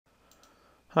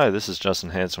Hi, this is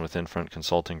Justen Hansen with Infront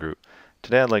Consulting Group.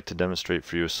 Today I'd like to demonstrate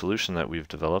for you a solution that we've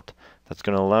developed that's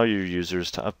going to allow your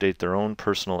users to update their own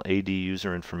personal AD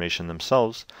user information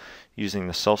themselves using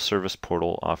the self-service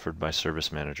portal offered by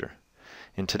Service Manager.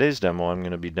 In today's demo, I'm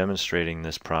going to be demonstrating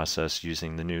this process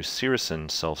using the new Cireson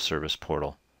self-service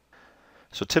portal.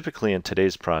 So typically in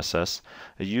today's process,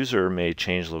 a user may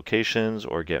change locations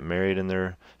or get married and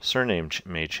their surname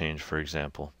may change, for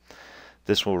example.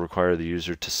 This will require the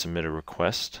user to submit a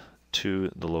request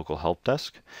to the local help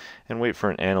desk and wait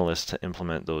for an analyst to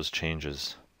implement those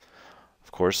changes.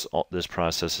 Of course, this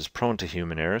process is prone to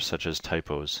human error, such as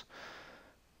typos.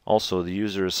 Also, the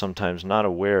user is sometimes not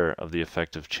aware of the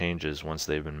effect of changes once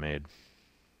they've been made.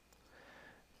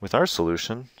 With our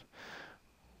solution,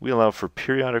 we allow for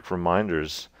periodic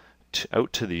reminders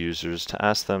out to the users to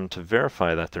ask them to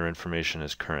verify that their information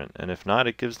is current, and if not,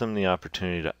 it gives them the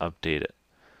opportunity to update it.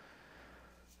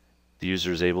 The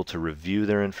user is able to review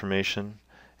their information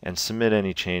and submit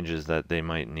any changes that they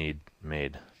might need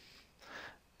made.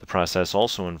 The process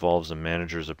also involves a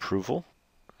manager's approval,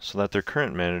 so that their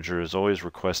current manager is always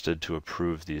requested to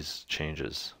approve these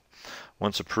changes.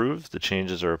 Once approved, the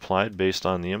changes are applied based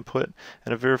on the input,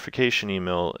 and a verification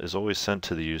email is always sent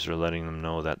to the user letting them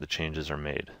know that the changes are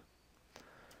made.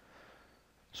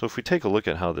 So if we take a look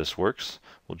at how this works,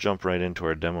 we'll jump right into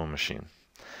our demo machine.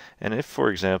 And if,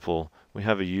 for example, we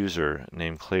have a user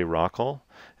named Clay Rockall,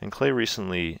 and Clay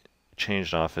recently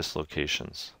changed office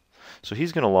locations. So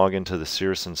he's going to log into the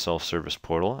Cireson self-service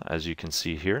portal, as you can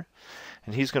see here,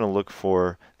 and he's going to look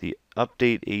for the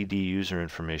Update AD User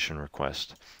Information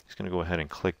request. He's going to go ahead and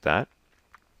click that.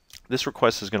 This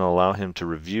request is going to allow him to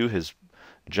review his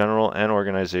general and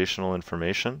organizational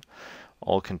information,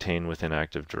 all contained within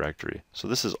Active Directory. So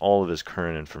this is all of his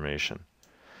current information.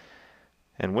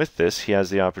 And with this, he has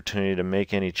the opportunity to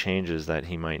make any changes that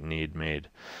he might need made.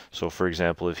 So for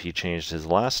example, if he changed his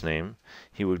last name,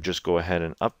 he would just go ahead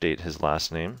and update his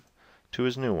last name to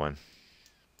his new one.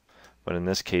 But in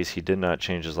this case, he did not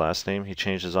change his last name, he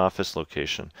changed his office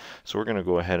location. So we're going to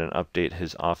go ahead and update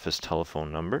his office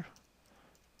telephone number.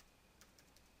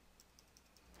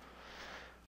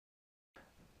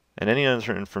 And any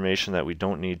other information that we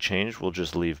don't need changed, we'll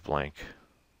just leave blank.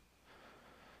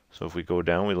 So if we go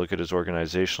down, we look at his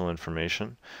organizational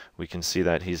information, we can see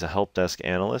that he's a help desk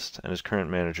analyst and his current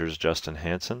manager is Justen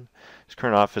Hansen. His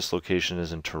current office location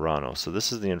is in Toronto. So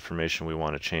this is the information we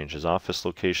want to change, his office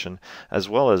location as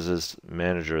well as his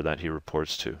manager that he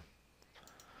reports to.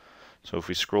 So if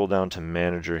we scroll down to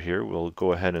manager here, we'll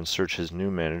go ahead and search his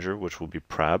new manager, which will be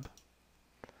Prab.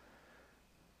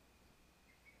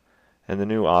 And the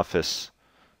new office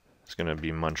is going to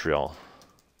be Montreal.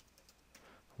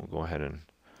 We'll go ahead and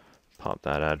pop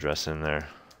that address in there.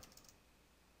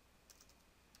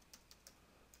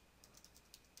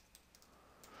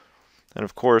 And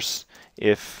of course,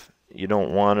 if you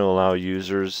don't want to allow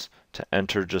users to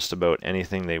enter just about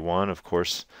anything they want, of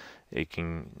course, it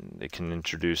can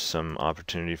introduce some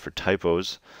opportunity for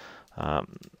typos.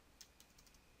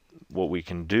 What we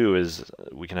can do is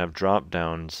we can have drop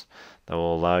downs that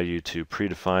will allow you to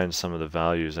predefine some of the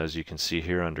values. As you can see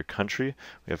here under country,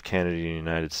 we have Canada and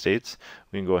United States.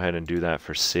 We can go ahead and do that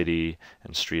for city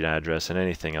and street address and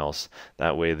anything else.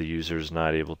 That way the user is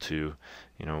not able to,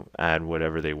 add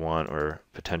whatever they want or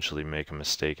potentially make a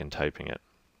mistake in typing it.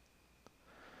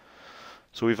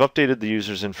 So we've updated the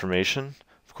user's information.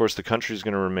 Of course, the country is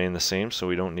going to remain the same, so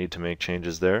we don't need to make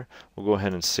changes there. We'll go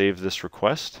ahead and save this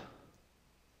request.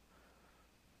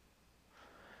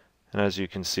 And as you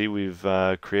can see, we've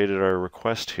created our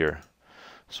request here.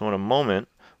 So in a moment,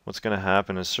 what's going to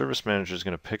happen is Service Manager is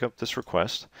going to pick up this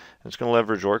request, and it's going to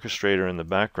leverage Orchestrator in the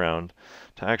background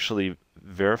to actually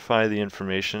verify the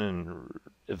information and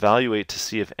evaluate to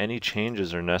see if any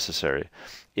changes are necessary.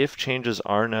 If changes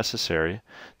are necessary,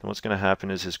 then what's going to happen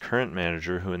is his current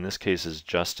manager, who in this case is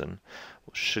Justen,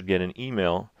 should get an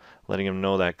email letting him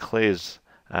know that Clay is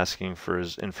asking for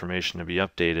his information to be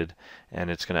updated,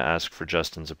 and it's going to ask for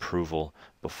Justen's approval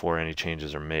before any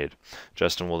changes are made.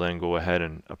 Justen will then go ahead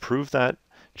and approve that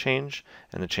change,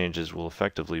 and the changes will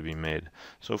effectively be made.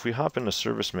 So if we hop into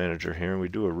Service Manager here and we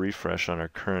do a refresh on our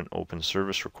current open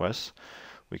service requests,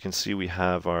 we can see we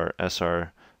have our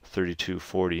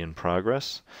SR3240 in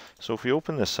progress. So if we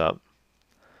open this up,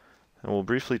 and we'll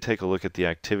briefly take a look at the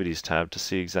Activities tab to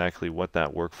see exactly what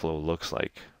that workflow looks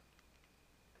like.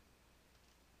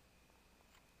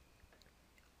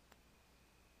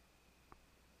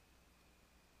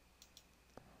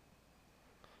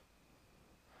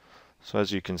 So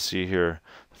as you can see here,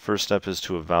 the first step is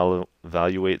to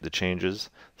evaluate the changes.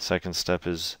 The second step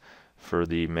is for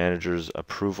the manager's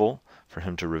approval for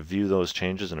him to review those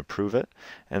changes and approve it.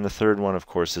 And the third one, of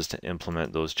course, is to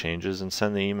implement those changes and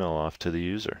send the email off to the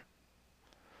user.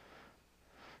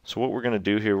 So what we're going to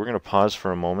do here, we're going to pause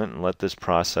for a moment and let this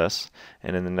process,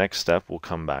 and in the next step we'll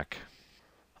come back.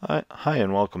 Hi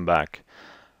and welcome back.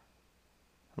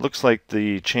 Looks like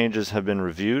the changes have been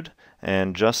reviewed,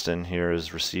 and Justin here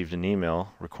has received an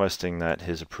email requesting that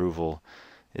his approval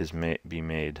be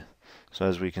made. So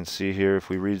as we can see here, if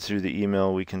we read through the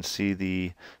email, we can see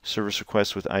the service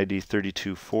request with ID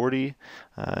 3240.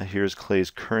 Here's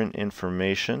Clay's current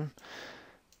information.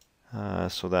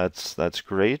 So that's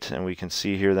great, and we can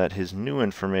see here that his new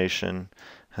information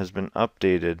has been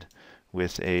updated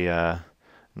with a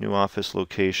new office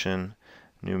location,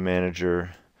 new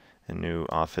manager, and new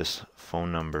office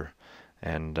phone number.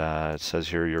 And it says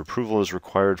here, your approval is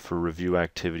required for review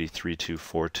activity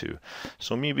 3242.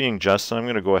 So me being Justin, I'm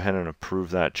going to go ahead and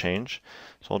approve that change.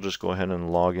 So I'll just go ahead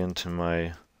and log into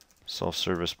my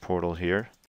self-service portal here.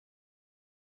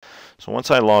 So once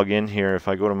I log in here, if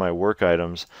I go to my work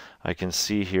items, I can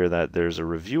see here that there's a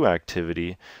review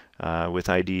activity with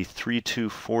ID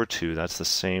 3242. That's the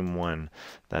same one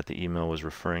that the email was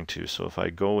referring to. So if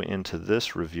I go into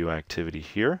this review activity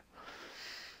here,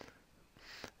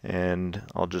 and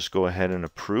I'll just go ahead and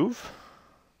approve,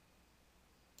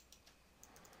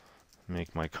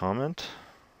 make my comment,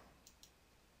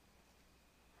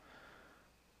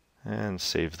 and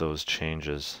save those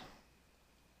changes.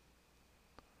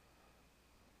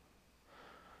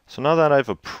 So now that I've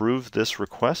approved this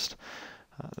request,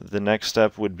 the next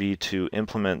step would be to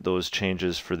implement those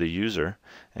changes for the user.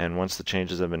 And once the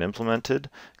changes have been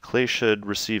implemented, Clay should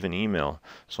receive an email.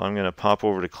 So I'm going to pop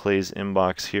over to Clay's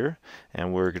inbox here,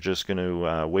 and we're just going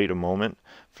to wait a moment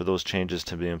for those changes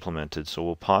to be implemented. So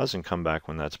we'll pause and come back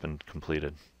when that's been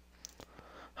completed.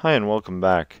 Hi and welcome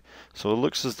back. So it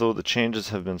looks as though the changes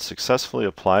have been successfully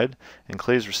applied, and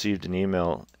Clay's received an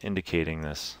email indicating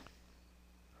this.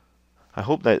 I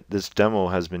hope that this demo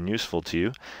has been useful to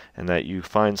you and that you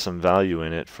find some value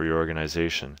in it for your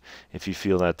organization. If you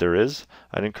feel that there is,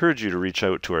 I'd encourage you to reach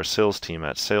out to our sales team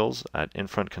at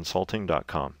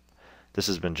sales@infrontconsulting.com. This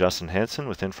has been Justen Hansen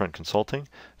with Infront Consulting.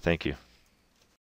 Thank you.